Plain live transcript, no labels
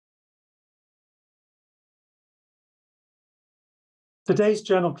Today's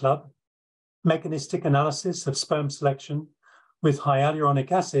Journal Club, Mechanistic Analysis of Sperm Selection with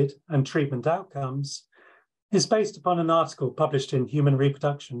Hyaluronic Acid and Treatment Outcomes, is based upon an article published in Human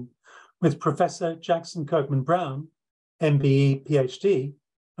Reproduction with Professor Jackson Kirkman-Brown, MBE PhD,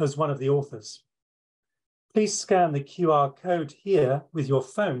 as one of the authors. Please scan the QR code here with your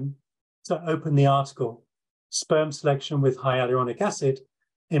phone to open the article, Sperm Selection with Hyaluronic Acid,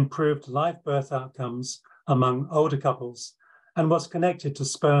 Improved Live Birth Outcomes Among Older Couples, and was connected to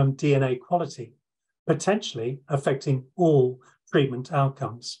sperm DNA quality, potentially affecting all treatment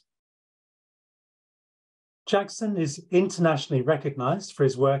outcomes. Jackson is internationally recognized for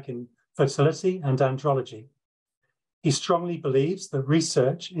his work in fertility and andrology. He strongly believes that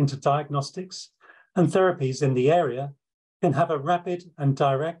research into diagnostics and therapies in the area can have a rapid and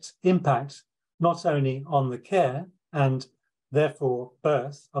direct impact not only on the care and therefore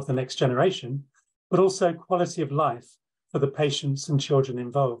birth of the next generation, but also quality of life for the patients and children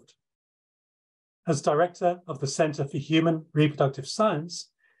involved. As director of the Center for Human Reproductive Science,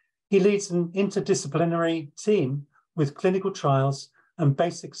 he leads an interdisciplinary team with clinical trials and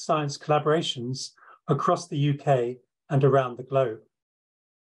basic science collaborations across the UK and around the globe.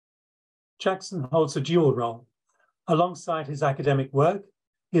 Jackson holds a dual role. Alongside his academic work,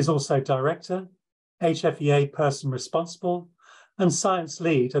 he is also director, HFEA person responsible, and science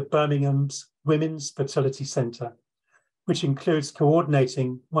lead at Birmingham's Women's Fertility Centre, which includes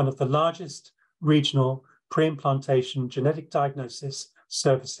coordinating one of the largest regional pre-implantation genetic diagnosis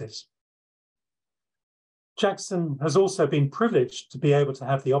services. Jackson has also been privileged to be able to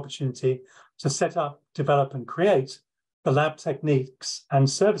have the opportunity to set up, develop, and create the lab techniques and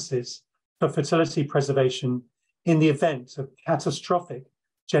services for fertility preservation in the event of catastrophic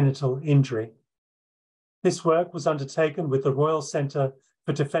genital injury. This work was undertaken with the Royal Centre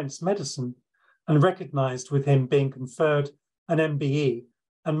for Defence Medicine and recognised with him being conferred an MBE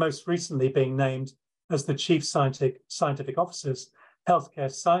and most recently being named as the Chief Scientific Officer's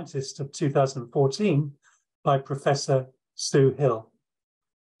Healthcare Scientist of 2014 by Professor Sue Hill.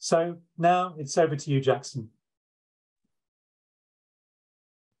 So now it's over to you, Jackson.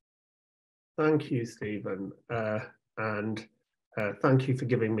 Thank you, Stephen, and thank you for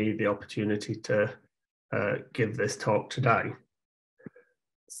giving me the opportunity to give this talk today.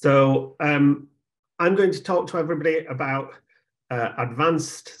 So I'm going to talk to everybody about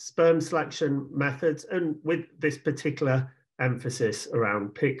advanced sperm selection methods, and with this particular emphasis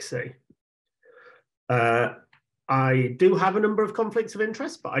around PICSI. I do have a number of conflicts of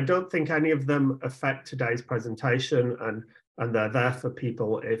interest, but I don't think any of them affect today's presentation, and they're there for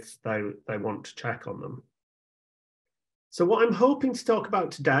people if they want to check on them. So what I'm hoping to talk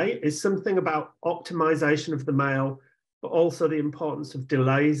about today is something about optimization of the male, but also the importance of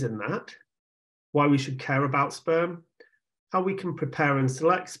delays in that, why we should care about sperm, how we can prepare and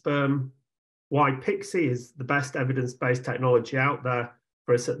select sperm, why PICSI is the best evidence-based technology out there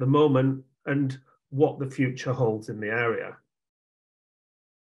for us at the moment, and what the future holds in the area.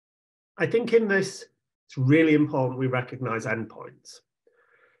 I think in this, it's really important we recognize endpoints.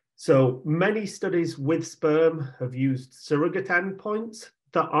 So many studies with sperm have used surrogate endpoints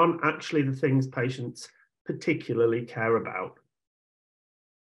that aren't actually the things patients particularly care about.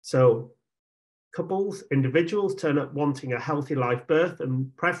 So couples, individuals turn up wanting a healthy live birth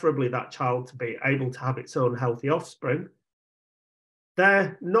and preferably that child to be able to have its own healthy offspring.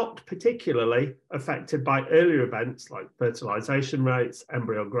 They're not particularly affected by earlier events like fertilization rates,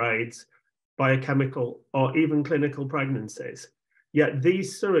 embryo grades, biochemical, or even clinical pregnancies. Yet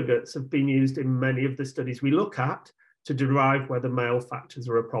these surrogates have been used in many of the studies we look at to derive whether male factors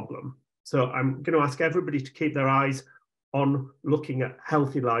are a problem. So I'm going to ask everybody to keep their eyes on looking at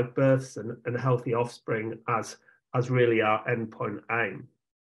healthy live births and healthy offspring as really our endpoint aim.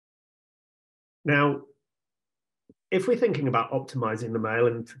 Now, if we're thinking about optimizing the male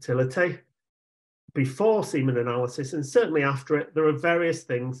in fertility, before semen analysis and certainly after it, there are various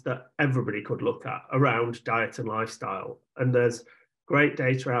things that everybody could look at around diet and lifestyle. And there's great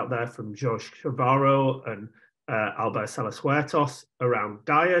data out there from Jorge Chavarro and Albert Salas-Huertos around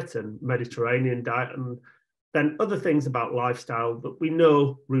diet and Mediterranean diet, and then other things about lifestyle that we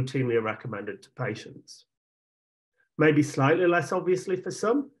know routinely are recommended to patients. Maybe slightly less obviously for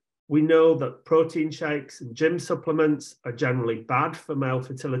some, we know that protein shakes and gym supplements are generally bad for male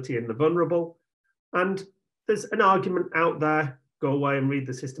fertility in the vulnerable. And there's an argument out there, go away and read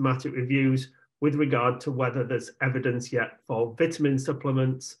the systematic reviews, with regard to whether there's evidence yet for vitamin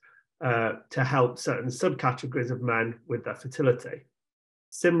supplements to help certain subcategories of men with their fertility.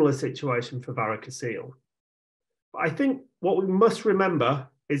 Similar situation for varicocele. But I think what we must remember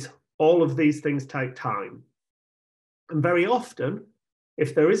is all of these things take time. And very often,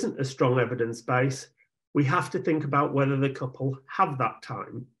 If there isn't a strong evidence base, we have to think about whether the couple have that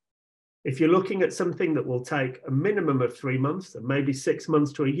time. If you're looking at something that will take a minimum of 3 months and maybe 6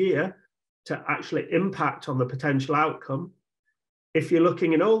 months to a year to actually impact on the potential outcome, if you're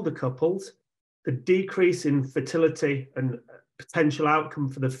looking in older couples, the decrease in fertility and potential outcome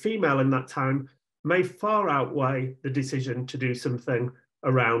for the female in that time may far outweigh the decision to do something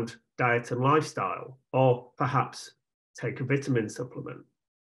around diet and lifestyle, or perhaps take a vitamin supplement.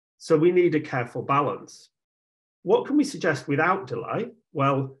 So we need a careful balance. What can we suggest without delay?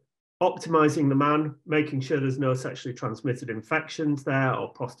 Well, optimizing the man, making sure there's no sexually transmitted infections there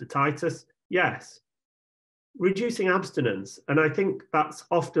or prostatitis, yes. Reducing abstinence, and I think that's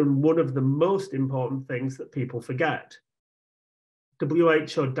often one of the most important things that people forget.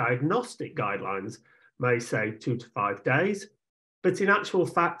 WHO diagnostic guidelines may say 2 to 5 days, but in actual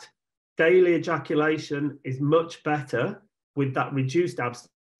fact, daily ejaculation is much better with that reduced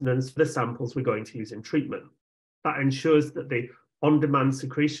abstinence for the samples we're going to use in treatment. That ensures that the on-demand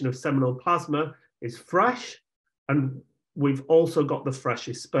secretion of seminal plasma is fresh, and we've also got the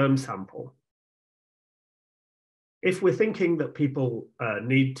freshest sperm sample. If we're thinking that people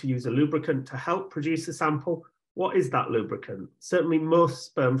need to use a lubricant to help produce a sample, what is that lubricant? Certainly most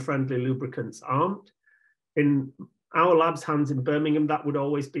sperm-friendly lubricants aren't. In our lab's hands in Birmingham, that would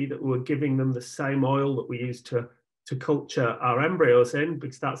always be that we were giving them the same oil that we use to culture our embryos in,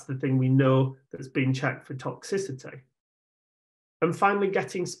 because that's the thing we know that's been checked for toxicity. And finally,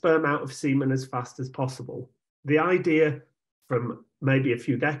 getting sperm out of semen as fast as possible. The idea from maybe a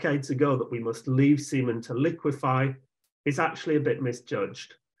few decades ago that we must leave semen to liquefy is actually a bit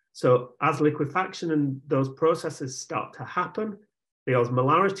misjudged. So as liquefaction and those processes start to happen, the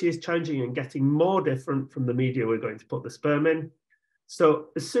osmolarity is changing and getting more different from the media we're going to put the sperm in. So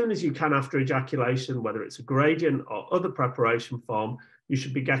as soon as you can after ejaculation, whether it's a gradient or other preparation form, you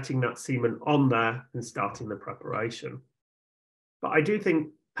should be getting that semen on there and starting the preparation. But I do think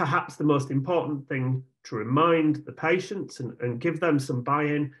perhaps the most important thing to remind the patients and give them some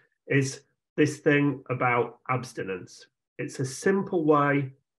buy-in is this thing about abstinence. It's a simple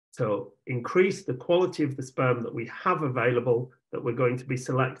way to increase the quality of the sperm that we have available that we're going to be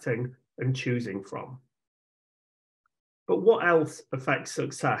selecting and choosing from. But what else affects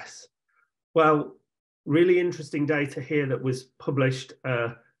success? Well, really interesting data here that was published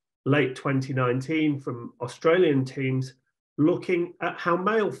late 2019 from Australian teams looking at how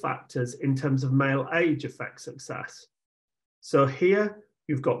male factors in terms of male age affect success. So here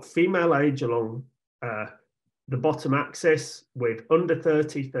you've got female age along the bottom axis with under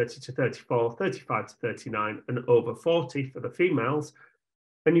 30, 30 to 34, 35 to 39, and over 40 for the females.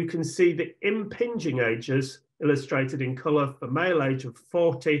 And you can see the impinging ages illustrated in colour for male age of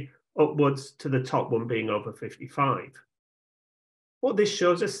 40 upwards to the top one being over 55. What this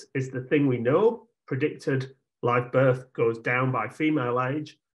shows us is the thing we know, predicted live birth goes down by female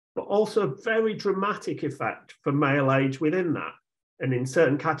age, but also a very dramatic effect for male age within that. And in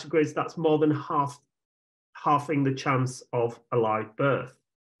certain categories, that's more than halving the chance of a live birth.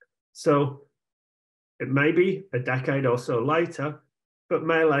 So it may be a decade or so later, but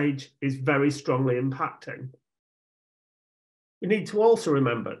male age is very strongly impacting. We need to also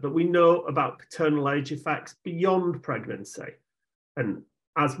remember that we know about paternal age effects beyond pregnancy. And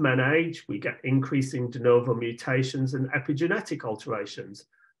as men age, we get increasing de novo mutations and epigenetic alterations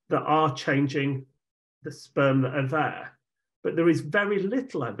that are changing the sperm that are there. But there is very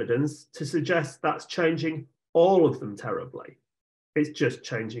little evidence to suggest that's changing all of them terribly. It's just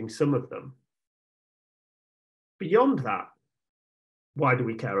changing some of them. Beyond that, why do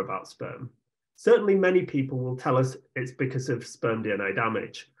we care about sperm? Certainly many people will tell us it's because of sperm DNA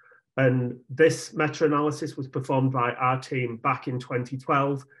damage. And this meta-analysis was performed by our team back in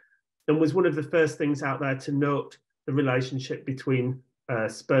 2012 and was one of the first things out there to note the relationship between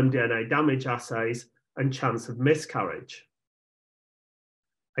sperm DNA damage assays and chance of miscarriage.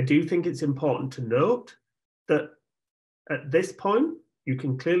 I do think it's important to note that at this point, you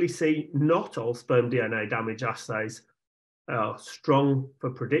can clearly see not all sperm DNA damage assays are strong for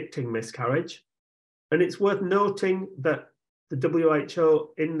predicting miscarriage. And it's worth noting that the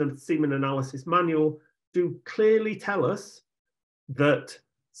WHO in the semen analysis manual do clearly tell us that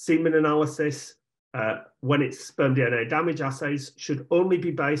semen analysis, when it's sperm DNA damage assays, should only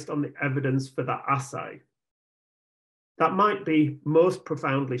be based on the evidence for that assay. That might be most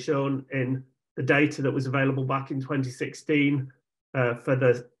profoundly shown in the data that was available back in 2016 for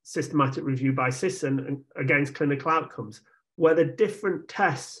the systematic review by CISN against clinical outcomes, where the different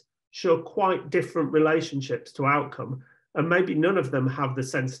tests show quite different relationships to outcome, and maybe none of them have the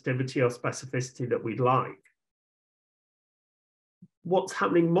sensitivity or specificity that we'd like. what's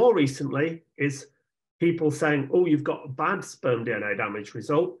happening more recently is people saying, oh, you've got a bad sperm DNA damage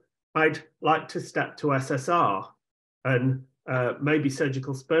result. I'd like to step to SSR, and maybe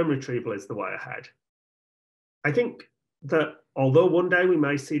surgical sperm retrieval is the way ahead. I think that although one day we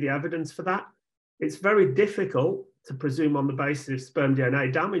may see the evidence for that, it's very difficult to presume on the basis of sperm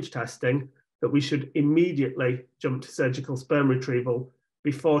DNA damage testing that we should immediately jump to surgical sperm retrieval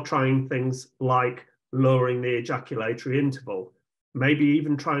before trying things like lowering the ejaculatory interval, maybe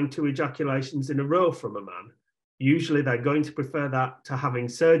even trying 2 ejaculations in a row from a man. Usually they're going to prefer that to having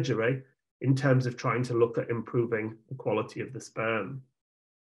surgery in terms of trying to look at improving the quality of the sperm.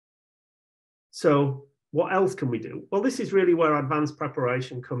 So what else can we do? Well, this is really where advanced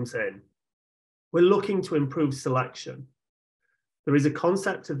preparation comes in. We're looking to improve selection. There is a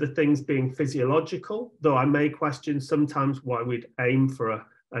concept of the things being physiological, though I may question sometimes why we'd aim for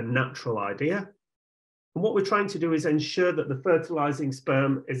a natural idea. And what we're trying to do is ensure that the fertilizing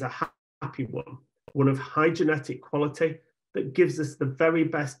sperm is a happy one of high genetic quality that gives us the very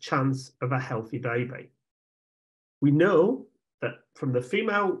best chance of a healthy baby. We know that from the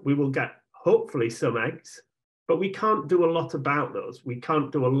female, we will get hopefully some eggs, but we can't do a lot about those. We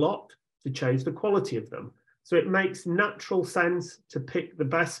can't do a lot to change the quality of them. So it makes natural sense to pick the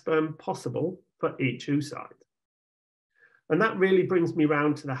best sperm possible for each oocyte. And that really brings me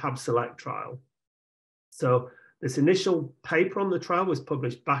round to the HAB-SELECT trial. So this initial paper on the trial was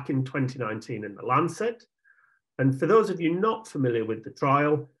published back in 2019 in The Lancet. And for those of you not familiar with the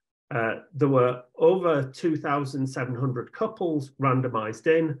trial, there were over 2,700 couples randomized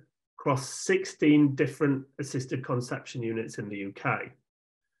in across 16 different assisted conception units in the UK.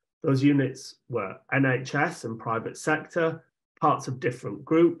 Those units were NHS and private sector, parts of different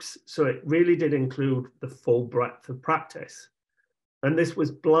groups. So it really did include the full breadth of practice. And this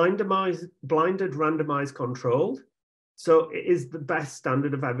was blinded, randomized, controlled. So it is the best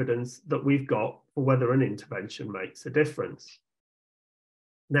standard of evidence that we've got for whether an intervention makes a difference.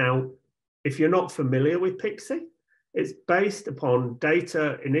 Now, if you're not familiar with PIXI, it's based upon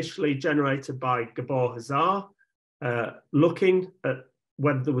data initially generated by Gabor Hazar, looking at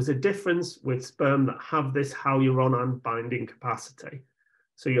whether there was a difference with sperm that have this hyaluronan binding capacity.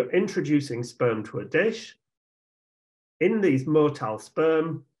 So you're introducing sperm to a dish. In these motile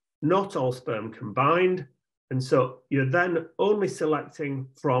sperm, not all sperm combined, and so you're then only selecting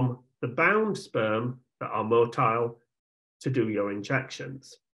from the bound sperm that are motile to do your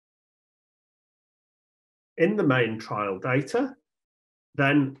injections. In the main trial data,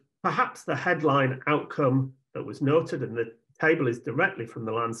 then perhaps the headline outcome that was noted, and the table is directly from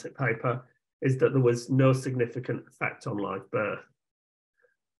the Lancet paper, is that there was no significant effect on live birth.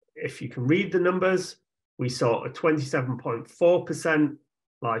 If you can read the numbers, we saw a 27.4%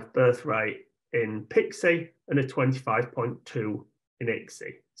 live birth rate in PIXI and a 25.2% in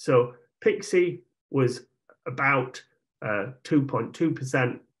ICSI. So PIXI was about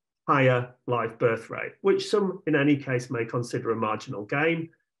 2.2% higher live birth rate, which some in any case may consider a marginal gain,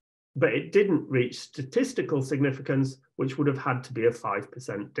 but it didn't reach statistical significance, which would have had to be a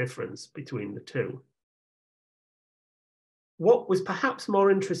 5% difference between the two. What was perhaps more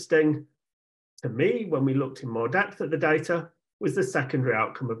interesting to me when we looked in more depth at the data was the secondary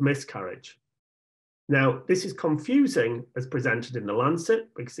outcome of miscarriage. Now, this is confusing as presented in the Lancet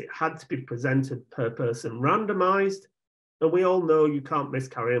because it had to be presented per person randomized, and we all know you can't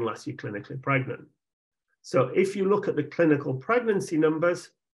miscarry unless you're clinically pregnant. So if you look at the clinical pregnancy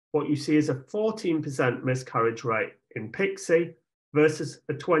numbers, what you see is a 14% miscarriage rate in PIXI versus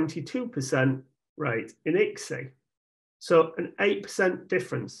a 22% rate in ICSI. So an 8%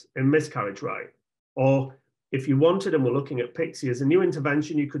 difference in miscarriage rate. Or if you wanted, and we're looking at PIXI as a new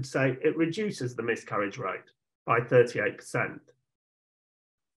intervention, you could say it reduces the miscarriage rate by 38%.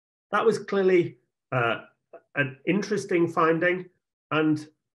 That was clearly an interesting finding and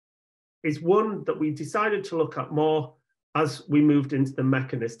is one that we decided to look at more as we moved into the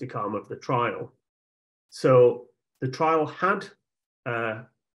mechanistic arm of the trial. So the trial had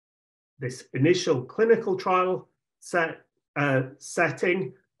this initial clinical trial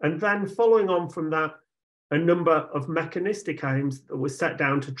setting, and then following on from that, a number of mechanistic aims that were set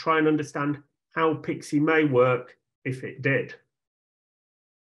down to try and understand how PIXI may work if it did.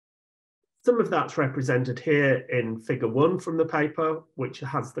 Some of that's represented here in figure 1 from the paper, which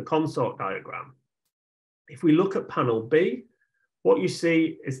has the consort diagram. If we look at panel B, what you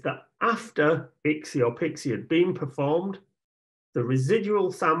see is that after ICSI or PIXI had been performed, the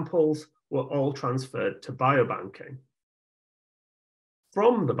residual samples were all transferred to biobanking.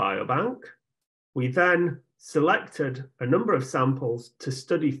 From the biobank, we then selected a number of samples to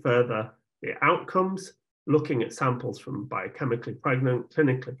study further the outcomes looking at samples from biochemically pregnant,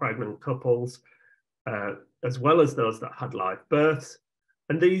 clinically pregnant couples, as well as those that had live births.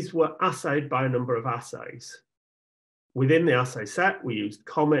 And these were assayed by a number of assays. Within the assay set, we used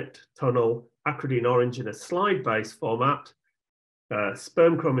COMET, Tunnel, Acridine Orange in a slide-based format,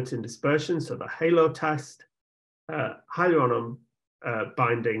 sperm chromatin dispersion, so the halo test, hyaluronic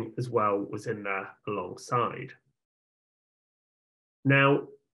binding as well was in there alongside. Now,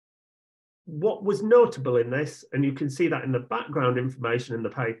 what was notable in this, and you can see that in the background information in the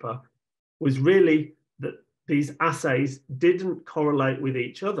paper, was really that these assays didn't correlate with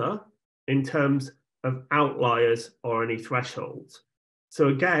each other in terms of outliers or any thresholds. So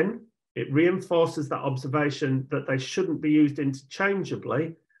again, it reinforces that observation that they shouldn't be used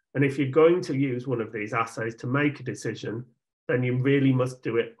interchangeably. And if you're going to use one of these assays to make a decision, then you really must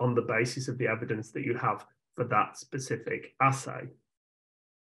do it on the basis of the evidence that you have for that specific assay.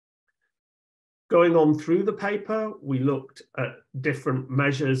 Going on through the paper, we looked at different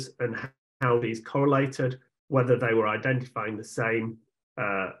measures and how these correlated, whether they were identifying the same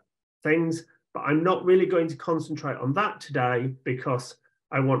things. But I'm not really going to concentrate on that today because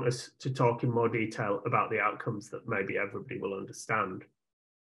I want us to talk in more detail about the outcomes that maybe everybody will understand.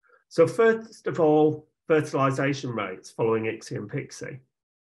 So first of all, fertilization rates following ICSI and PICSI.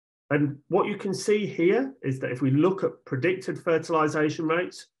 And what you can see here is that if we look at predicted fertilization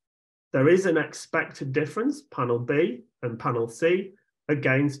rates, there is an expected difference, panel B and panel C,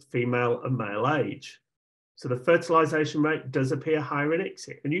 against female and male age. So the fertilization rate does appear higher in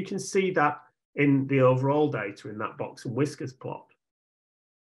ICSI. And you can see that in the overall data in that box and whiskers plot.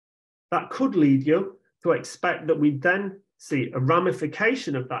 That could lead you to expect that we then see a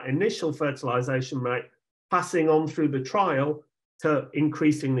ramification of that initial fertilization rate passing on through the trial to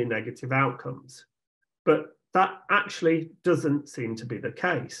increasingly negative outcomes. But that actually doesn't seem to be the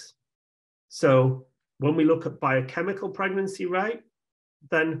case. So when we look at biochemical pregnancy rate,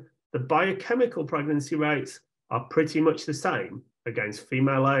 then the biochemical pregnancy rates are pretty much the same against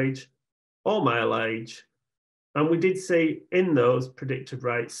female age or male age. And we did see in those predicted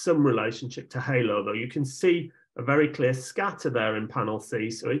rates some relationship to halo, though you can see a very clear scatter there in panel C,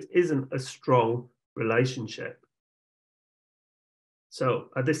 so it isn't a strong relationship. So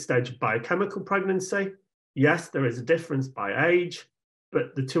at this stage of biochemical pregnancy, yes, there is a difference by age,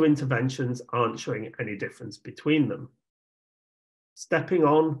 but the two interventions aren't showing any difference between them. Stepping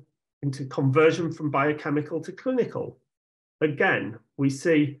on into conversion from biochemical to clinical, again, we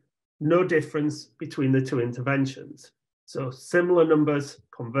see no difference between the two interventions. So similar numbers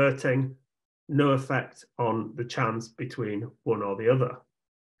converting, no effect on the chance between one or the other.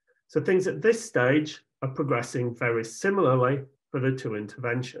 So things at this stage are progressing very similarly for the two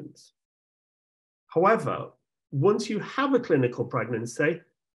interventions. However, once you have a clinical pregnancy,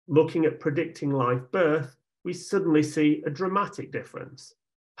 looking at predicting live birth, we suddenly see a dramatic difference.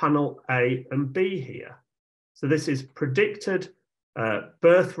 Panel A and B here. So this is predicted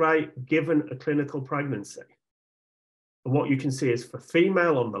birth rate given a clinical pregnancy. And what you can see is for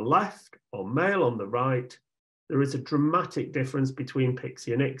female on the left or male on the right, there is a dramatic difference between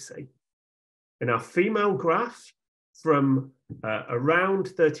PICSI and ICSI. In our female graph, from around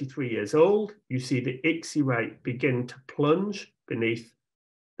 33 years old, you see the ICSI rate begin to plunge beneath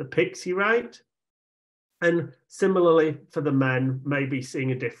the PICSI rate. And similarly for the men, maybe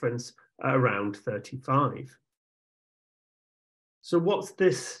seeing a difference around 35. So what's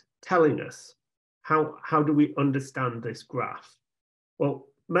this telling us? How do we understand this graph? Well,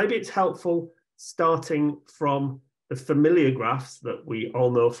 maybe it's helpful starting from the familiar graphs that we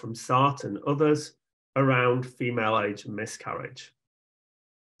all know from SART and others around female age and miscarriage.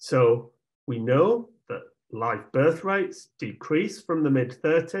 So we know that live birth rates decrease from the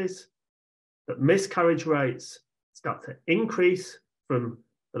mid-30s, that miscarriage rates start to increase from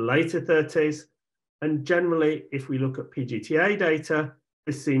the later 30s, and generally, if we look at PGTA data,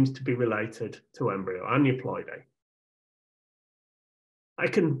 this seems to be related to embryo aneuploidy. I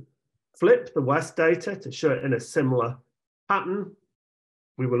can flip the West data to show it in a similar pattern.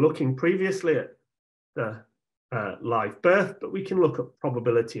 We were looking previously at the live birth, but we can look at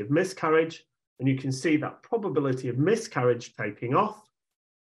probability of miscarriage, and you can see that probability of miscarriage taking off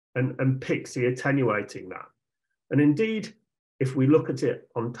and PICSI attenuating that. And indeed, if we look at it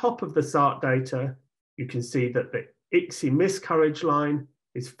on top of the SART data, you can see that the ICSI miscarriage line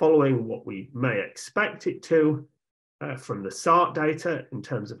is following what we may expect it to from the SART data in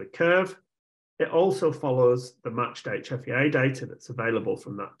terms of a curve. It also follows the matched HFEA data that's available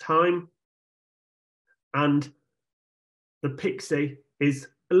from that time. And the PICSI is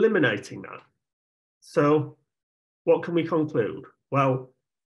eliminating that. So what can we conclude? Well,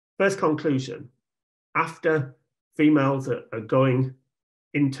 first conclusion, after females are going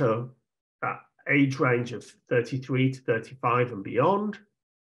into that age range of 33 to 35 and beyond,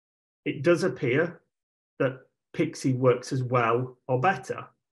 it does appear that PICSI works as well or better.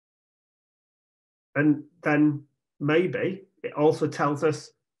 And then maybe it also tells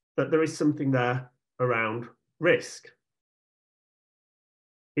us that there is something there around risk.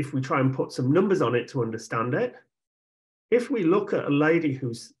 If we try and put some numbers on it to understand it, if we look at a lady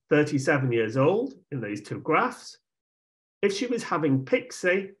who's 37 years old in these two graphs, if she was having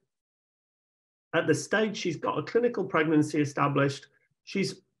PICSI, at the stage she's got a clinical pregnancy established,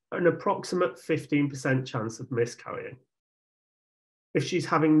 she's an approximate 15% chance of miscarrying. If she's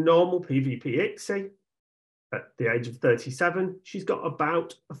having normal PVP-ICSI at the age of 37, she's got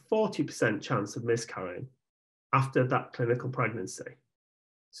about a 40% chance of miscarrying after that clinical pregnancy.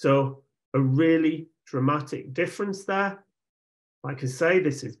 So a really dramatic difference there. Like I say,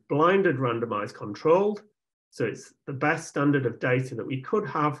 this is blinded, randomized, controlled. So it's the best standard of data that we could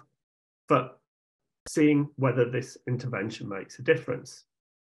have for seeing whether this intervention makes a difference.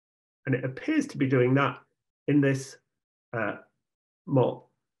 And it appears to be doing that in this more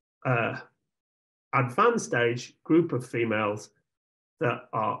advanced stage group of females that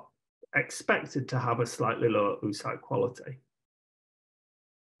are expected to have a slightly lower oocyte quality.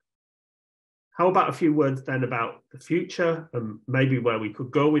 How about a few words then about the future and maybe where we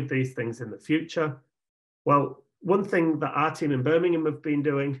could go with these things in the future? Well, one thing that our team in Birmingham have been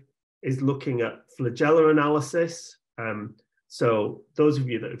doing is looking at flagella analysis. So those of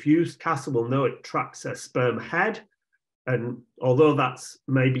you that have used Castle will know it tracks a sperm head. And although that's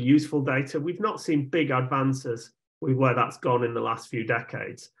maybe useful data, we've not seen big advances with where that's gone in the last few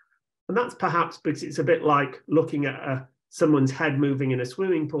decades. And that's perhaps because it's a bit like looking at someone's head moving in a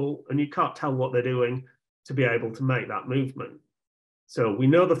swimming pool and you can't tell what they're doing to be able to make that movement. So we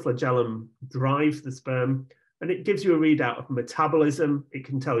know the flagellum drives the sperm and it gives you a readout of metabolism. It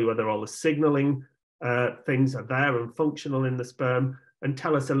can tell you whether all the signaling things are there and functional in the sperm and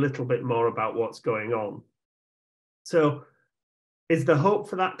tell us a little bit more about what's going on. So is there hope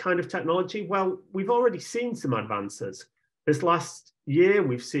for that kind of technology? Well, we've already seen some advances. This last year,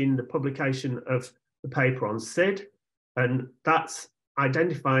 we've seen the publication of the paper on SID, and that's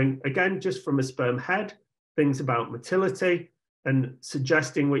identifying, again, just from a sperm head, things about motility and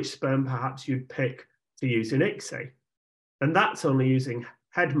suggesting which sperm perhaps you'd pick to use in ICSI. And that's only using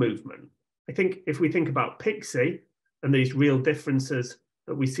head movement. I think if we think about PICSI and these real differences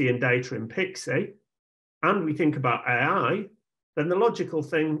that we see in data in PICSI, and we think about AI, then the logical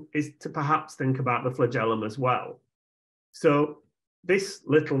thing is to perhaps think about the flagellum as well. So this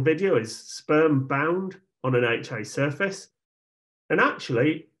little video is sperm bound on an HA surface. And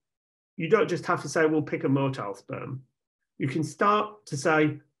actually, you don't just have to say, we'll pick a motile sperm. You can start to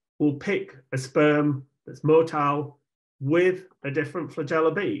say, we'll pick a sperm that's motile with a different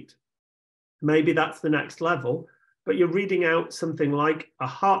flagella bead. Maybe that's the next level, but you're reading out something like a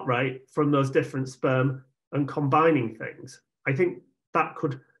heart rate from those different sperm and combining things. I think that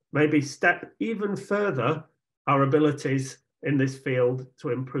could maybe step even further our abilities in this field to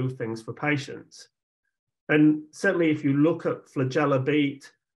improve things for patients. And certainly if you look at flagella beat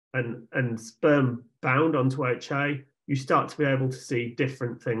and sperm bound onto HA, you start to be able to see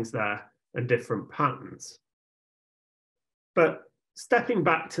different things there and different patterns. But stepping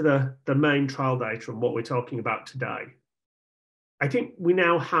back to the main trial data and what we're talking about today, I think we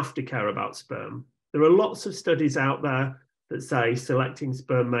now have to care about sperm. There are lots of studies out there that say selecting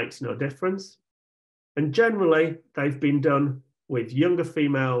sperm makes no difference. And generally, they've been done with younger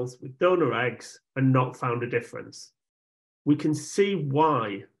females with donor eggs and not found a difference. We can see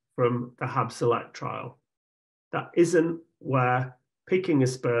why from the HAB-SELECT trial. That isn't where picking a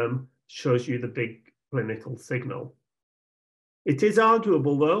sperm shows you the big clinical signal. It is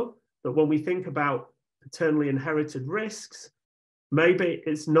arguable, though, that when we think about paternally inherited risks, maybe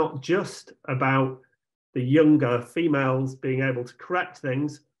it's not just about the younger females being able to correct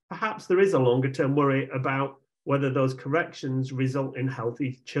things. Perhaps there is a longer-term worry about whether those corrections result in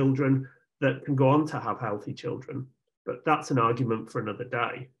healthy children that can go on to have healthy children. But that's an argument for another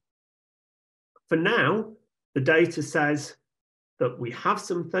day. For now, the data says that we have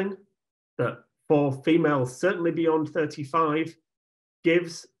something that for females, certainly beyond 35,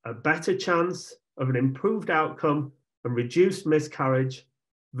 gives a better chance of an improved outcome and reduced miscarriage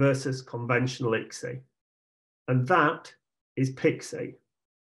versus conventional ICSI. And that is PICSI.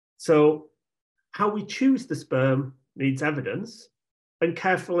 So how we choose the sperm needs evidence and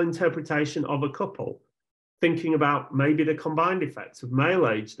careful interpretation of a couple, thinking about maybe the combined effects of male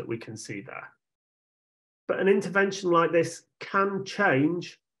age that we can see there. But an intervention like this can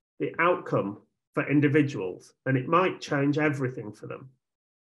change the outcome for individuals, and it might change everything for them.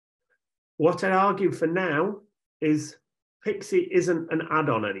 What I argue for now is PICSI isn't an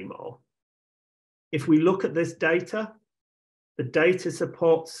add-on anymore. If we look at this data, the data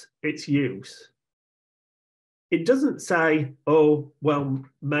supports its use. It doesn't say, oh, well,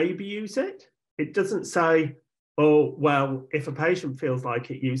 maybe use it. It doesn't say, oh, well, if a patient feels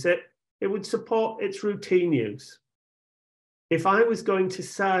like it, use it. It would support its routine use. If I was going to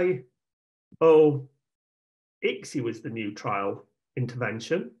say, oh, ICSI was the new trial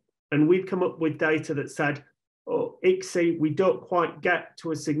intervention, and we'd come up with data that said, oh, ICSI, we don't quite get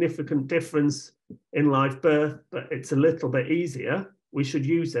to a significant difference in live birth, but it's a little bit easier, we should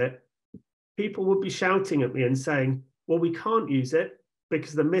use it. People would be shouting at me and saying, well, we can't use it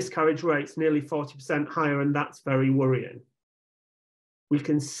because the miscarriage rate's nearly 40% higher, and that's very worrying. We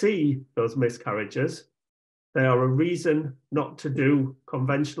can see those miscarriages. They are a reason not to do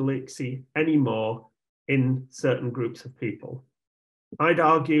conventional ICSI anymore in certain groups of people. I'd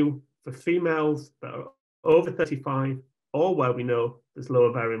argue for females that are over 35 or where we know there's low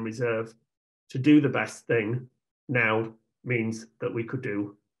ovarian reserve, to do the best thing now means that we could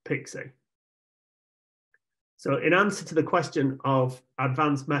do PICSI. So in answer to the question of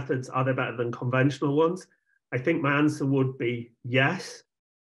advanced methods, are they better than conventional ones? I think my answer would be yes.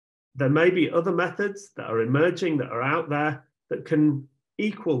 There may be other methods that are emerging, that are out there, that can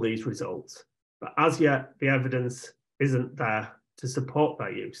equal these results. But as yet, the evidence isn't there to support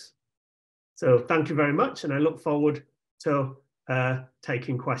their use. So thank you very much, and I look forward to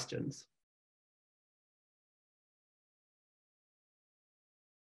taking questions.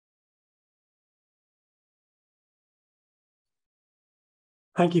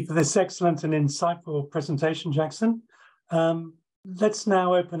 Thank you for this excellent and insightful presentation, Jackson. Let's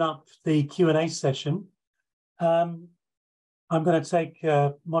now open up the Q&A session. I'm going to take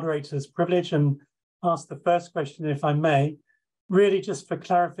moderator's privilege and ask the first question, if I may, really just for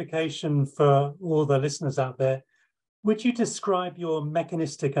clarification for all the listeners out there. Would you describe your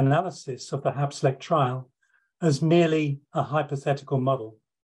mechanistic analysis of the HAP-SELECT trial as merely a hypothetical model?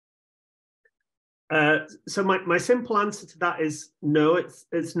 So my simple answer to that is no,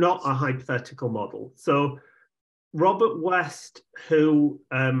 it's not a hypothetical model. So Robert West, who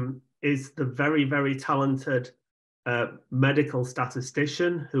is the very, very talented medical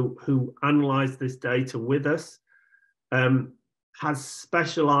statistician who analysed this data with us, has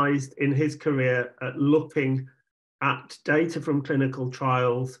specialised in his career at looking at data from clinical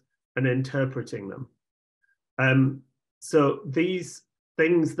trials and interpreting them. So these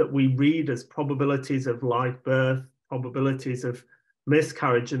things that we read as probabilities of live birth, probabilities of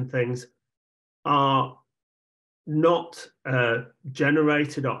miscarriage and things are not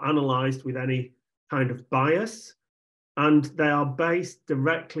generated or analysed with any kind of bias, and they are based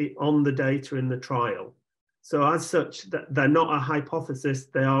directly on the data in the trial. So as such, they're not a hypothesis,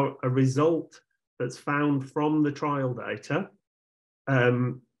 they are a result that's found from the trial data.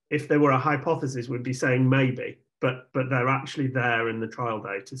 If they were a hypothesis, we'd be saying maybe, but they're actually there in the trial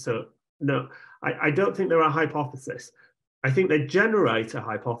data. So no, I don't think they're a hypothesis. I think they generate a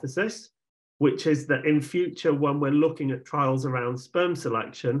hypothesis, which is that in future, when we're looking at trials around sperm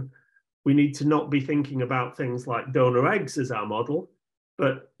selection, we need to not be thinking about things like donor eggs as our model,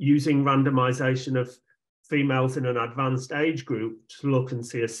 but using randomization of females in an advanced age group to look and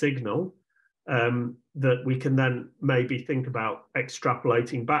see a signal that we can then maybe think about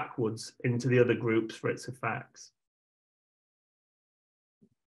extrapolating backwards into the other groups for its effects.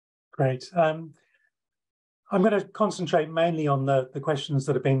 Great. I'm going to concentrate mainly on the questions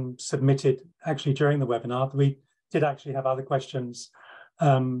that have been submitted actually during the webinar. We did actually have other questions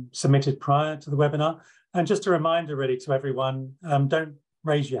submitted prior to the webinar. And just a reminder really to everyone, don't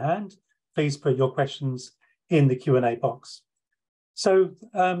raise your hand. Please put your questions in the Q&A box. So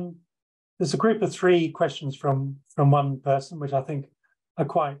there's a group of 3 questions from one person, which I think are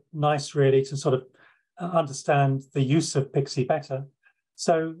quite nice really to sort of understand the use of PICSI better.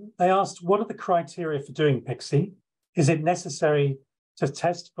 So they asked, what are the criteria for doing PICSI? Is it necessary to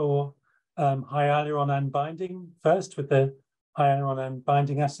test for hyaluron binding first with the hyaluron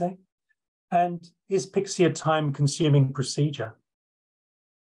binding assay? And is PICSI a time-consuming procedure?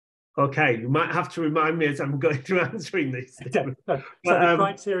 Okay, you might have to remind me as I'm going through answering these. So the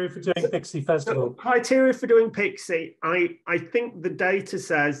criteria for doing PICSI, first of all. Criteria for doing PICSI, I think the data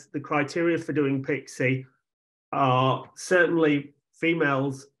says the criteria for doing PICSI are certainly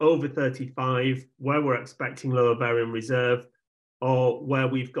females over 35, where we're expecting low ovarian reserve, or where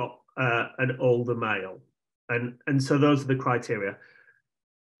we've got an older male. And so those are the criteria.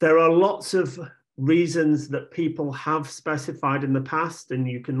 There are lots of reasons that people have specified in the past, and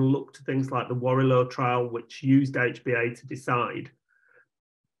you can look to things like the Warrilow trial, which used HbA to decide.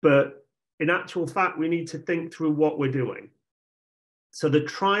 But in actual fact, we need to think through what we're doing. So the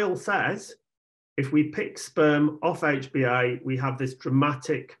trial says, if we pick sperm off HbA, we have this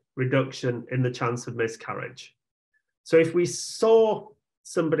dramatic reduction in the chance of miscarriage. So if we saw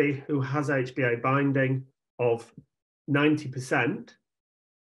somebody who has HbA binding of 90%,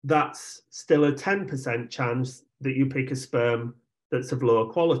 that's still a 10% chance that you pick a sperm that's of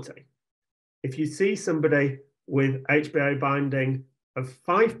lower quality. If you see somebody with HbA binding of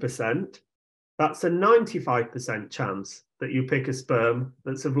 5%, that's a 95% chance that you pick a sperm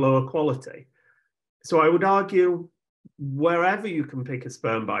that's of lower quality. So I would argue wherever you can pick a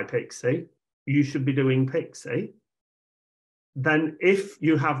sperm by PICSI, you should be doing PICSI. Then if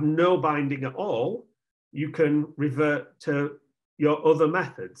you have no binding at all, you can revert to your other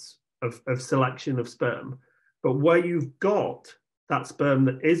methods of selection of sperm. But where you've got that sperm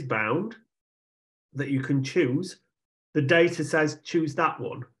that is bound, that you can choose, the data says choose that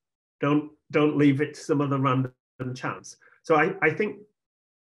one. Don't leave it to some other random chance. So I think,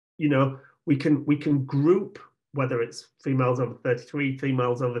 you know, we can group, whether it's females over 33,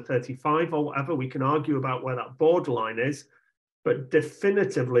 females over 35 or whatever, we can argue about where that borderline is, but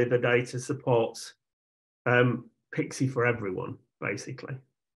definitively the data supports PICSI for everyone, basically.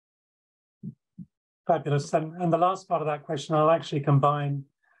 Fabulous. And the last part of that question, I'll actually combine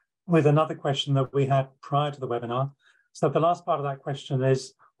with another question that we had prior to the webinar. So the last part of that question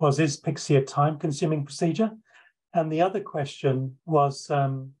is PICSI a time-consuming procedure? And the other question was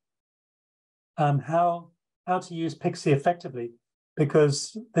how to use PICSI effectively,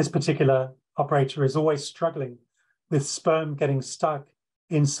 because this particular operator is always struggling with sperm getting stuck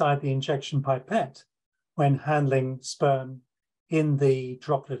inside the injection pipette when handling sperm in the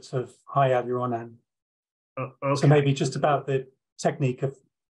droplets of hyaluronan. Okay. So maybe just about the technique of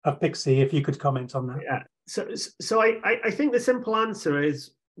PICSI, if you could comment on that. Yeah. So I think the simple answer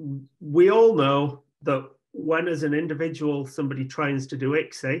is we all know that when as an individual somebody trains to do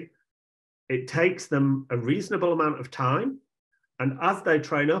ICSI, it takes them a reasonable amount of time. And as they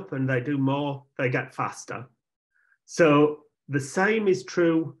train up and they do more, they get faster. So the same is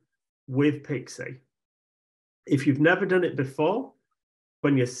true with PICSI. If you've never done it before,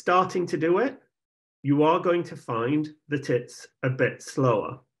 when you're starting to do it, you are going to find that it's a bit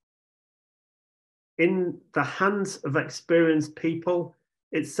slower. In the hands of experienced people,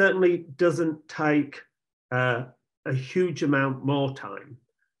 it certainly doesn't take a huge amount more time.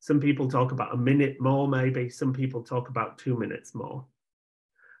 Some people talk about a minute more, maybe. Some people talk about 2 minutes more.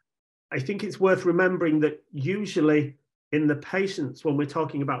 I think it's worth remembering that usually in the patients, when we're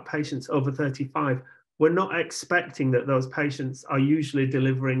talking about patients over 35, we're not expecting that those patients are usually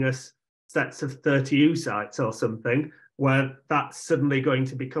delivering us sets of 30 oocytes or something, where that's suddenly going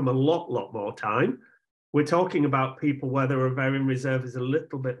to become a lot more time. We're talking about people where their ovarian reserve is a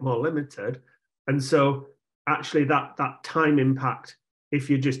little bit more limited. And so actually that time impact, if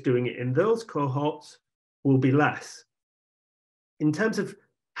you're just doing it in those cohorts, will be less. In terms of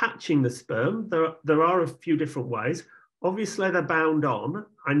hatching the sperm, there are a few different ways. Obviously, they're bound on.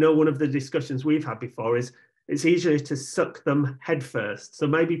 I know one of the discussions we've had before is it's easier to suck them head first. So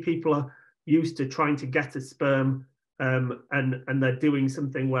maybe people are used to trying to get a sperm and they're doing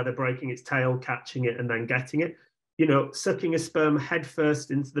something where they're breaking its tail, catching it, and then getting it. You know, sucking a sperm head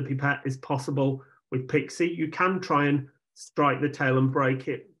first into the pipette is possible with PICSI. You can try and strike the tail and break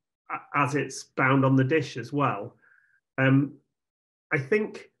it as it's bound on the dish as well. I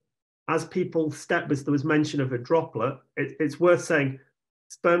think as people step, as there was mention of a droplet, it's worth saying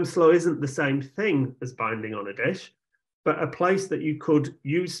sperm slow isn't the same thing as binding on a dish, but a place that you could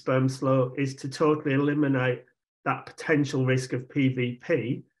use sperm slow is to totally eliminate that potential risk of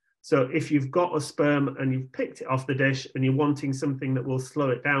PVP. So if you've got a sperm and you've picked it off the dish and you're wanting something that will slow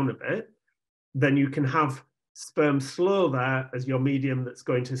it down a bit, then you can have sperm slow there as your medium that's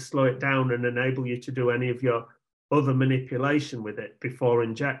going to slow it down and enable you to do any of your other manipulation with it before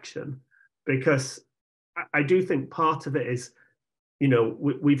injection. Because I do think part of it is, you know,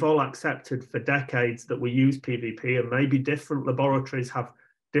 we've all accepted for decades that we use PVP, and maybe different laboratories have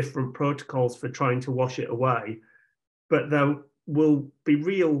different protocols for trying to wash it away. But there will be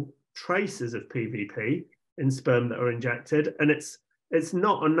real traces of PVP in sperm that are injected, and it's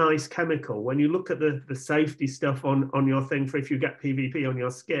not a nice chemical. When you look at the safety stuff on your thing for if you get PVP on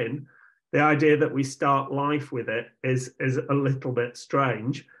your skin, the idea that we start life with it is a little bit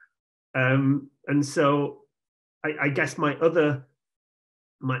strange. And so I guess my other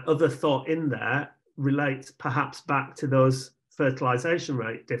thought in there relates perhaps back to those fertilization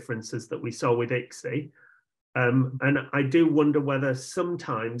rate differences that we saw with ICSI. And I do wonder whether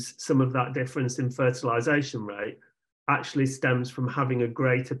sometimes some of that difference in fertilization rate actually stems from having a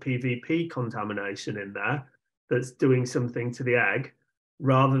greater PVP contamination in there that's doing something to the egg,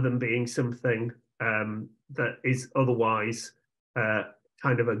 rather than being something that is otherwise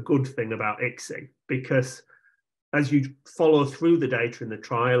kind of a good thing about ICSI. Because as you follow through the data in the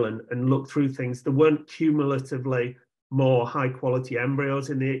trial and look through things, there weren't cumulatively more high quality embryos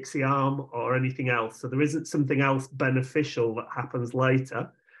in the ICSI arm or anything else. So there isn't something else beneficial that happens later.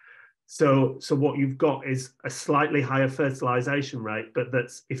 So what you've got is a slightly higher fertilization rate, but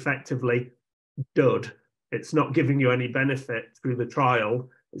that's effectively dud. It's not giving you any benefit through the trial.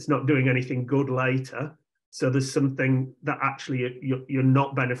 It's not doing anything good later. So there's something that actually you're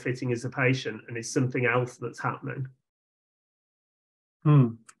not benefiting as a patient, and it's something else that's happening.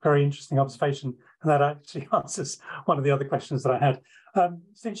 Very interesting observation. And that actually answers one of the other questions that I had.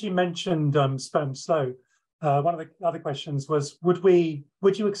 Since you mentioned sperm slow, one of the other questions was,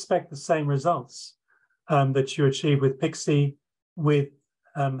 would you expect the same results that you achieved with PIXI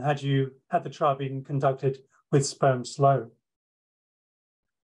had the trial been conducted with sperm slow?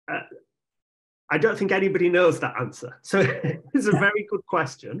 I don't think anybody knows that answer. So it's a very good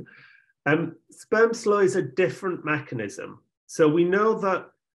question. Sperm slow is a different mechanism. So we know that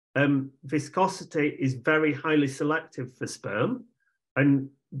viscosity is very highly selective for sperm, and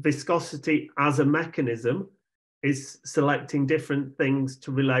viscosity as a mechanism is selecting different things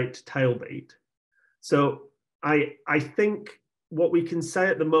to relate to tailbeat. So I think what we can say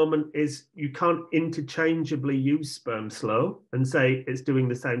at the moment is you can't interchangeably use sperm slow and say it's doing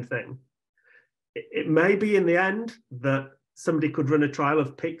the same thing. It may be in the end that somebody could run a trial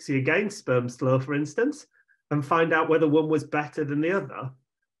of PIXI against sperm slow, for instance, and find out whether one was better than the other.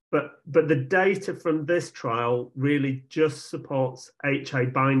 But the data from this trial really just supports HA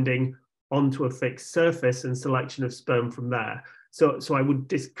binding onto a fixed surface and selection of sperm from there. So I would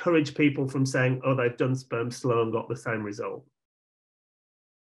discourage people from saying, oh, they've done sperm slow and got the same result.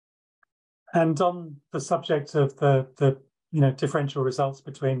 And on the subject of the differential results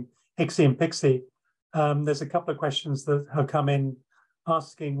between ICSI and PIXI, there's a couple of questions that have come in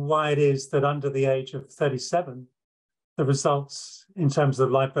asking why it is that under the age of 37, the results in terms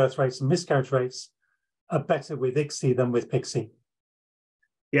of live birth rates and miscarriage rates are better with ICSI than with PIXI.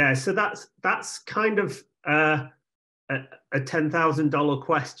 Yeah, so that's kind of a $10,000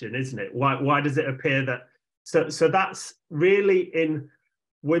 question, isn't it? Why does it appear that? So that's really in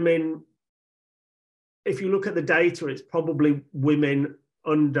women. If you look at the data, it's probably women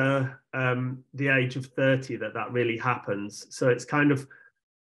under the age of 30 that really happens. So it's kind of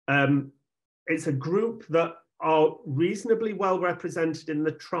it's a group that are reasonably well represented in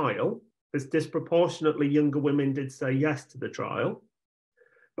the trial, as disproportionately younger women did say yes to the trial,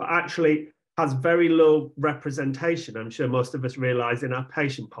 but actually has very low representation, I'm sure most of us realize, in our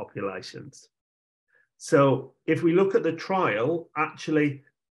patient populations. So if we look at the trial, actually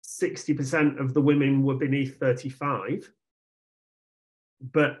 60% of the women were beneath 35.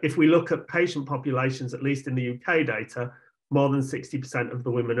 But if we look at patient populations, at least in the UK data, more than 60% of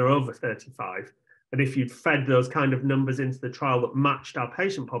the women are over 35. And if you'd fed those kind of numbers into the trial that matched our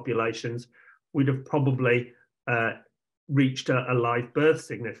patient populations, we'd have probably reached a live birth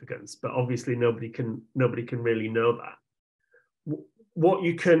significance. But obviously, nobody can really know that. What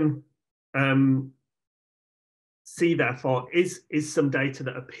you can see, therefore, is some data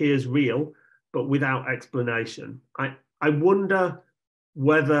that appears real, but without explanation. I wonder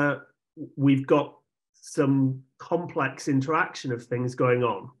whether we've got some complex interaction of things going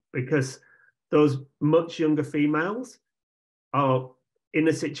on, because those much younger females are in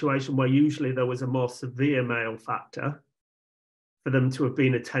a situation where usually there was a more severe male factor for them to have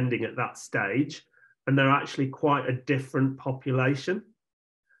been attending at that stage, and they're actually quite a different population.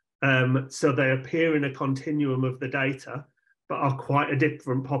 So they appear in a continuum of the data, but are quite a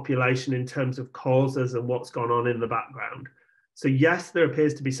different population in terms of causes and what's gone on in the background. So yes, there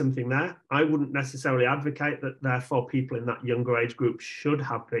appears to be something there. I wouldn't necessarily advocate that therefore people in that younger age group should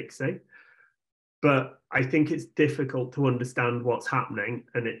have PIXI, but I think it's difficult to understand what's happening,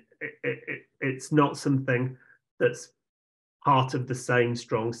 and it's not something that's part of the same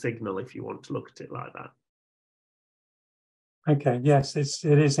strong signal, if you want to look at it like that. Okay, yes,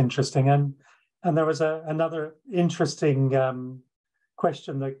 it is interesting. And there was another interesting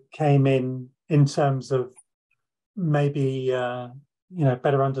question that came in terms of maybe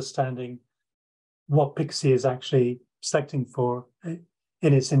better understanding what PIXI is actually selecting for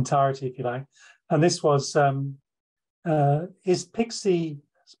in its entirety, if you like. And this was, is PIXI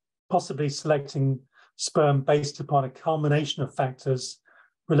possibly selecting sperm based upon a culmination of factors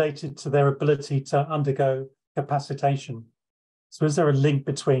related to their ability to undergo capacitation. So is there a link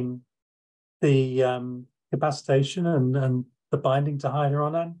between the capacitation and the binding to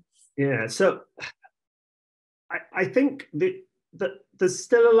hyaluronan? Yeah, so I think that there's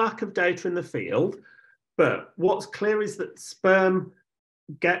still a lack of data in the field, but what's clear is that sperm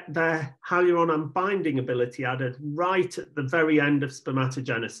get their hyaluronan binding ability added right at the very end of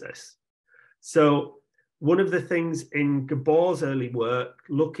spermatogenesis. So one of the things in Gabor's early work,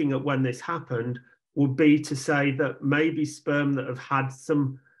 looking at when this happened, would be to say that maybe sperm that have had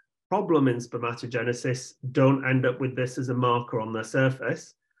some problem in spermatogenesis don't end up with this as a marker on their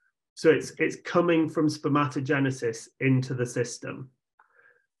surface. So it's coming from spermatogenesis into the system.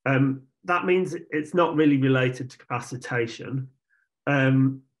 That means it's not really related to capacitation.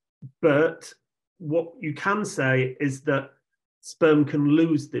 But what you can say is that sperm can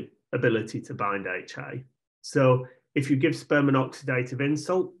lose the ability to bind HA. So if you give sperm an oxidative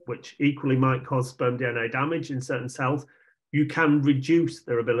insult, which equally might cause sperm DNA damage in certain cells, you can reduce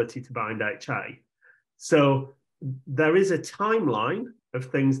their ability to bind HA. So there is a timeline of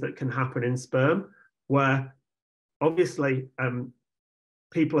things that can happen in sperm where obviously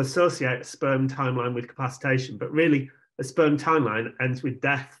people associate a sperm timeline with capacitation, but really a sperm timeline ends with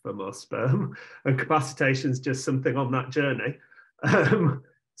death for most sperm, and capacitation is just something on that journey.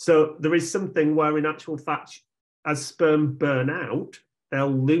 So there is something where in actual fact, as sperm burn out, they'll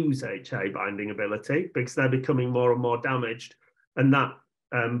lose HA binding ability because they're becoming more and more damaged. And that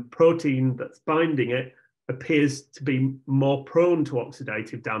protein that's binding it appears to be more prone to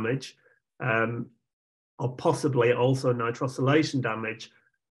oxidative damage, or possibly also nitrosylation damage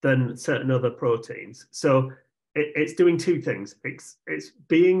than certain other proteins. So it's doing two things. It's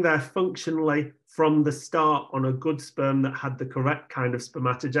being there functionally from the start on a good sperm that had the correct kind of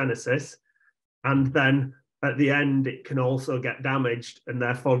spermatogenesis, and then at the end it can also get damaged and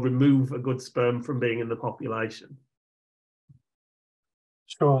therefore remove a good sperm from being in the population.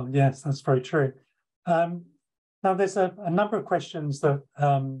 Sure, yes, that's very true. Now there's a number of questions that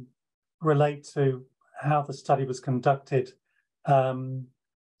relate to how the study was conducted.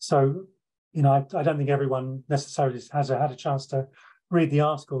 So, you know, I don't think everyone necessarily has had a chance to read the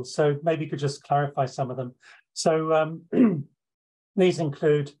articles, so maybe you could just clarify some of them. So these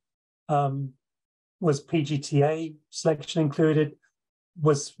include, was PGTA selection included?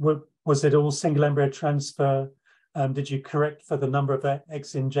 Was it all single embryo transfer? Did you correct for the number of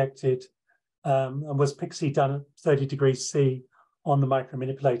eggs injected? And was PIXI done at 30 degrees C on the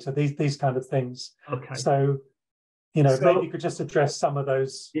micromanipulator? These kind of things. Okay. So, you know, maybe you could just address some of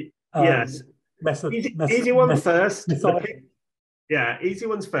those. Yes. Easy one first. Easy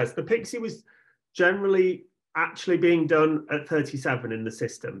ones first. The PIXI was generally actually being done at 37 in the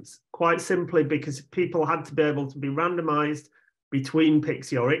systems, quite simply because people had to be able to be randomized between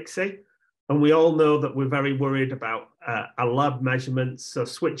PIXI or ICSI. And we all know that we're very worried about our lab measurements. So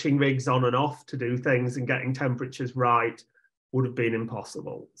switching rigs on and off to do things and getting temperatures right would have been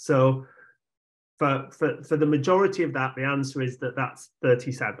impossible. So for the majority of that, the answer is that that's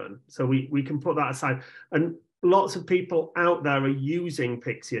 37. So we can put that aside. And lots of people out there are using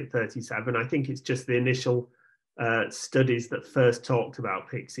PIXI at 37. I think it's just the initial studies that first talked about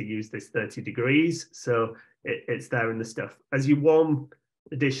PIXI use this 30 degrees. So it's there in the stuff. As you warm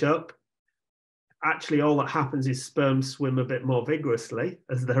the dish up, actually all that happens is sperm swim a bit more vigorously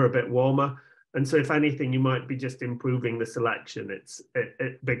as they're a bit warmer. And so if anything, you might be just improving the selection.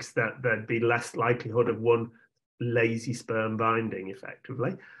 It because there'd be less likelihood of one lazy sperm binding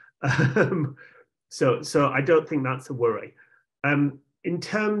effectively. So I don't think that's a worry. In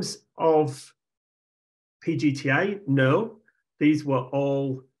terms of PGTA, no, these were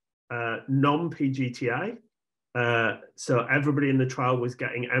all non-PGTA. So everybody in the trial was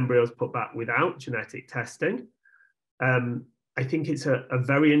getting embryos put back without genetic testing. I think it's a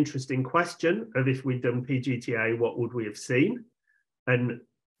very interesting question of if we'd done PGTA, what would we have seen? And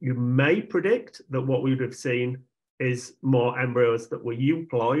you may predict that what we would have seen is more embryos that were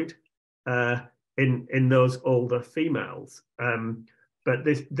euploid in those older females. But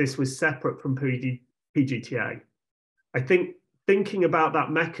this was separate from PGTA. I think thinking about that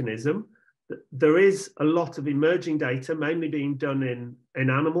mechanism, there is a lot of emerging data, mainly being done in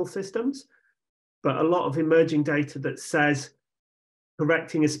animal systems, but a lot of emerging data that says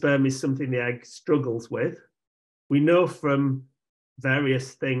correcting a sperm is something the egg struggles with. We know from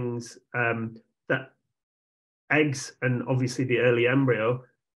various things that eggs and obviously the early embryo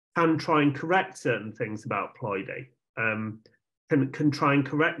can try and correct certain things about ploidy, can try and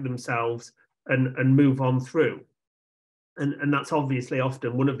correct themselves and move on through. And that's obviously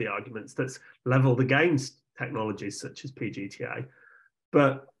often one of the arguments that's leveled against technologies such as PGTA.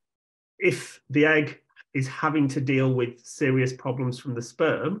 But if the egg is having to deal with serious problems from the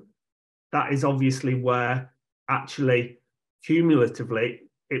sperm, that is obviously where actually cumulatively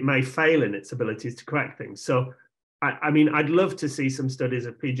it may fail in its abilities to correct things. So, I mean, I'd love to see some studies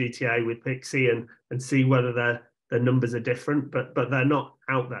of PGTA with Pixie and see whether their numbers are different, but they're not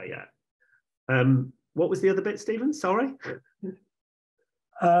out there yet. What was the other bit, Stephen? Sorry.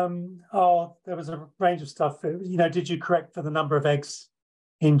 Oh, there was a range of stuff. You know, did you correct for the number of eggs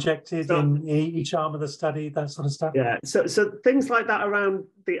injected in each arm of the study, that sort of stuff? Yeah, so things like that around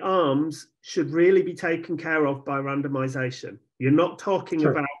the arms should really be taken care of by randomization. You're not talking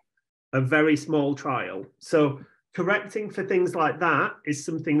about a very small trial. So correcting for things like that is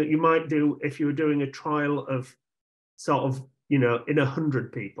something that you might do if you were doing a trial of sort of, you know, in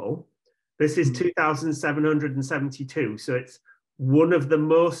 100 people. This is 2,772. So it's one of the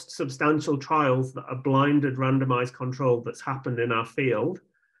most substantial trials that are blinded, randomized control that's happened in our field.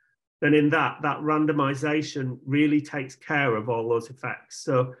 Then in that randomization really takes care of all those effects.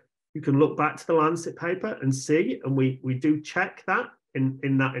 So you can look back to the Lancet paper and see, and we do check that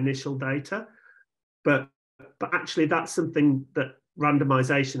in that initial data. But actually that's something that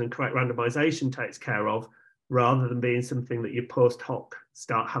randomization and correct randomization takes care of, rather than being something that you post hoc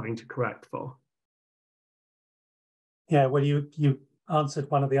start having to correct for. Yeah, well, you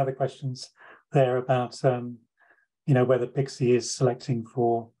answered one of the other questions there about you know, whether Pixie is selecting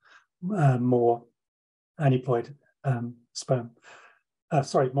for more aneuploid sperm.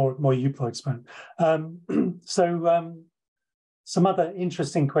 Sorry, more euploid sperm. So some other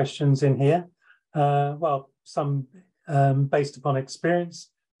interesting questions in here. Well, some based upon experience.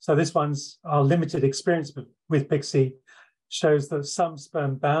 So this one's our limited experience with Pixie shows that some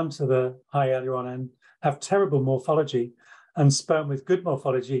sperm bound to the hyaluron have terrible morphology, and sperm with good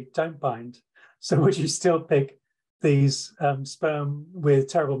morphology don't bind. So would you still pick these sperm with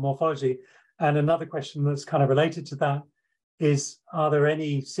terrible morphology? And another question that's kind of related to that is, are there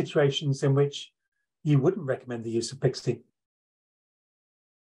any situations in which you wouldn't recommend the use of Pixie?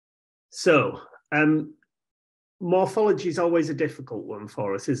 So morphology is always a difficult one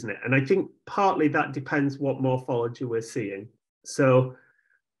for us, isn't it? And I think partly that depends what morphology we're seeing. So,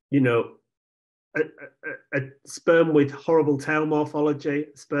 you know, a sperm with horrible tail morphology,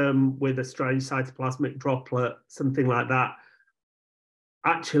 sperm with a strange cytoplasmic droplet, something like that,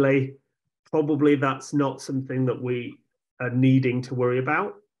 actually, probably that's not something that we are needing to worry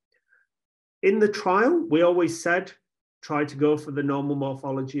about. In the trial, we always said, try to go for the normal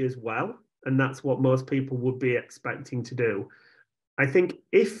morphology as well. And that's what most people would be expecting to do. I think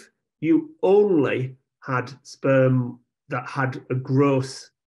if you only had sperm that had a grossly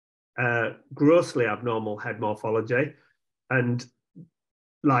abnormal head morphology, and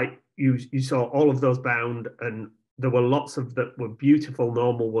like you saw all of those bound, and there were lots of that were beautiful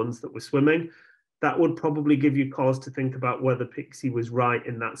normal ones that were swimming, that would probably give you cause to think about whether Pixie was right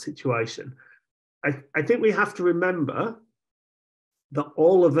in that situation. I think we have to remember that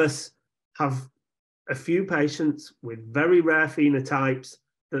all of us have a few patients with very rare phenotypes,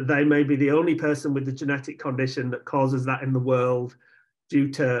 that they may be the only person with the genetic condition that causes that in the world due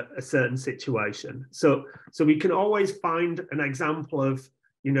to a certain situation. So we can always find an example of,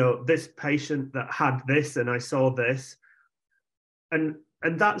 you know, this patient that had this and I saw this. And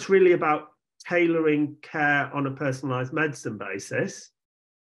that's really about tailoring care on a personalized medicine basis.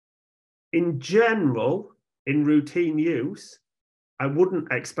 In general, in routine use, I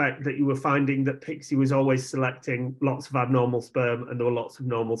wouldn't expect that you were finding that Pixie was always selecting lots of abnormal sperm and there were lots of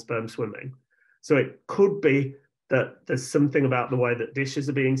normal sperm swimming. So it could be that there's something about the way that dishes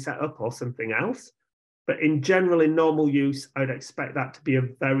are being set up or something else. But in general, in normal use, I'd expect that to be a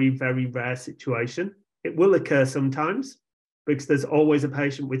very, very rare situation. It will occur sometimes because there's always a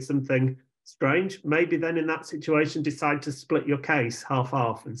patient with something strange. Maybe then in that situation, decide to split your case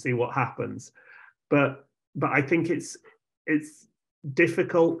half-half and see what happens. But I think it's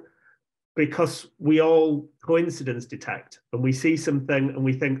difficult because we all coincidence detect and we see something and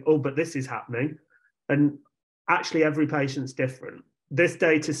we think, oh, but this is happening. And actually every patient's different. This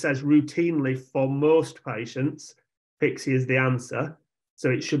data says routinely for most patients, Pixie is the answer.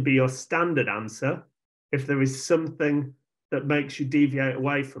 So it should be your standard answer. If there is something that makes you deviate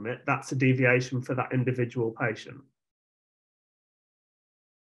away from it, that's a deviation for that individual patient.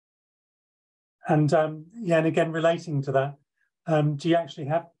 And yeah, and again, relating to that, do you actually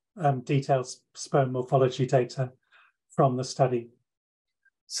have detailed sperm morphology data from the study?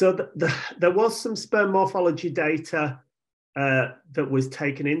 So there was some sperm morphology data that was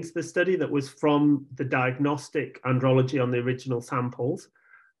taken into the study that was from the diagnostic andrology on the original samples.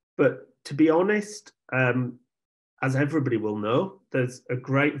 But to be honest, as everybody will know, there's a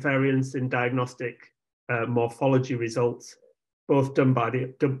great variance in diagnostic morphology results, both done by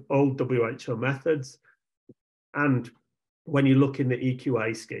the old WHO methods and when you look in the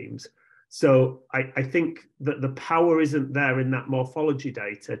EQA schemes. So I think that the power isn't there in that morphology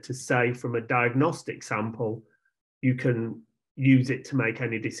data to say from a diagnostic sample, you can use it to make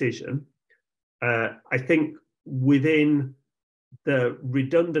any decision. I think within the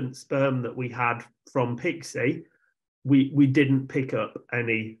redundant sperm that we had from PIXI, we didn't pick up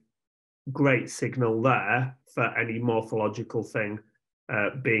any great signal there for any morphological thing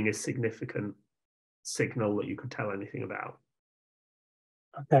being a significant signal that you could tell anything about.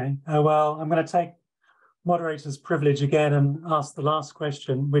 Okay, well, I'm going to take moderator's privilege again and ask the last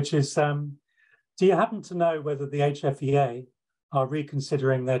question, which is, do you happen to know whether the HFEA are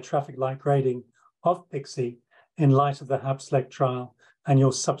reconsidering their traffic light grading of PIXI in light of the HAP-SELECT trial and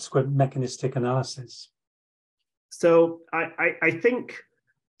your subsequent mechanistic analysis? So I think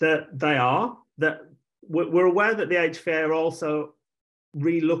that they are, that we're aware that the HFEA are also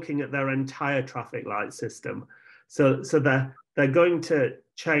re-looking at their entire traffic light system. So they're going to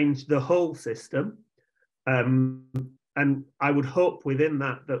change the whole system. And I would hope within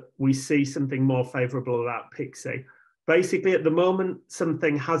that we see something more favorable about PIXI. Basically, at the moment,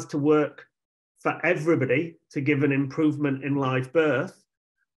 something has to work for everybody to give an improvement in live birth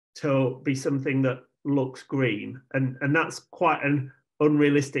to be something that looks green. And that's quite an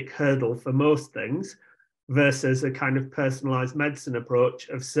unrealistic hurdle for most things versus a kind of personalized medicine approach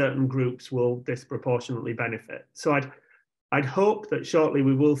of certain groups will disproportionately benefit. So I'd hope that shortly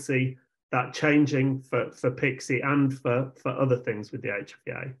we will see that changing for PIXI and for other things with the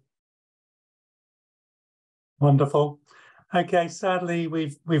HFEA. Wonderful. Okay, sadly,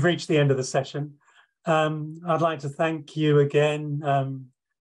 we've reached the end of the session. I'd like to thank you again,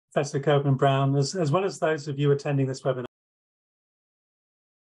 Professor Kirkman-Brown, as well as those of you attending this webinar.